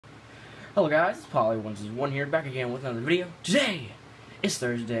Hello guys, it's Poly121 here, back again with another video. Today is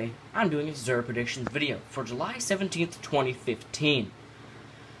Thursday. I'm doing a Zero Predictions video for July 17th, 2015.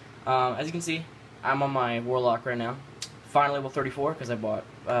 As you can see, I'm on my Warlock right now. Finally level 34 because I bought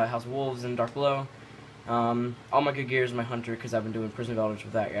House of Wolves and Dark Below. All my good gear is my Hunter because I've been doing Prison of Eldritch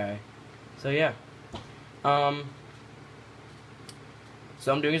with that guy. So yeah. So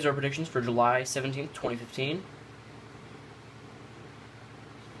I'm doing a Zero Predictions for July 17th, 2015.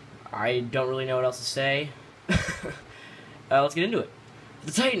 I don't really know what else to say. Let's get into it.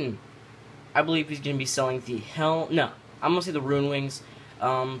 The Titan. I believe he's going to be selling the I'm going to say the Rune Wings.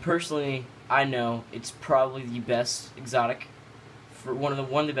 Personally, I know it's probably the best exotic, for one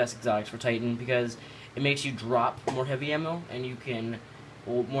of the best exotics for Titan, because it makes you drop more heavy ammo, and you can,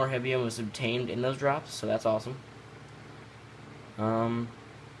 well, more heavy ammo is obtained in those drops, so that's awesome.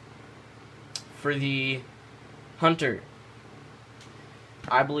 For the Hunter,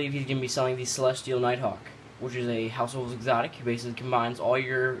 I believe he's going to be selling the Celestial Nighthawk, which is a House of Wolves exotic. He basically combines all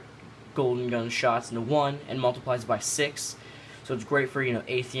your golden gun shots into one and multiplies it by 6. So it's great for,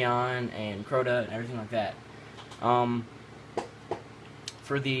 Atheon and Crota and everything like that.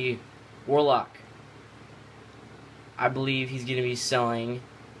 For the Warlock, I believe he's going to be selling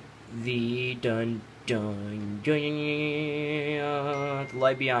the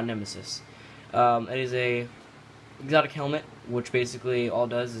Light Beyond Nemesis. It is a exotic helmet, which basically all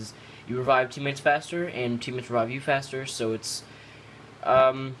does is you revive teammates faster and teammates revive you faster, so it's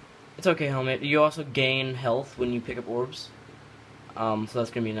okay helmet. You also gain health when you pick up orbs, so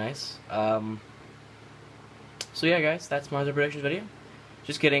that's gonna be nice. So yeah guys, that's my other predictions video.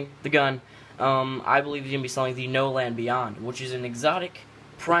 Just kidding. The gun, I believe he's gonna be selling the No Land Beyond, which is an exotic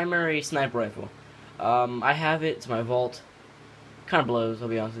primary sniper rifle. I have it, it's my vault. Kinda blows, I'll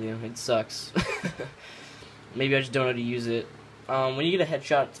be honest with you, it sucks. Maybe I just don't know how to use it. When you get a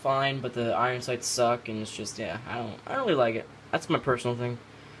headshot, it's fine, but the iron sights suck, and it's just, yeah, I don't really like it. That's my personal thing.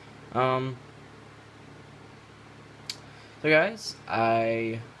 So guys,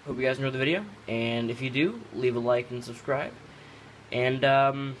 I hope you guys enjoyed the video, and if you do, leave a like and subscribe. And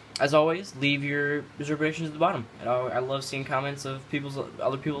as always, leave your Zero predictions at the bottom. I love seeing comments of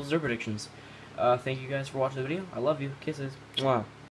other people's Zero predictions. Thank you guys for watching the video. I love you. Kisses. Mwah.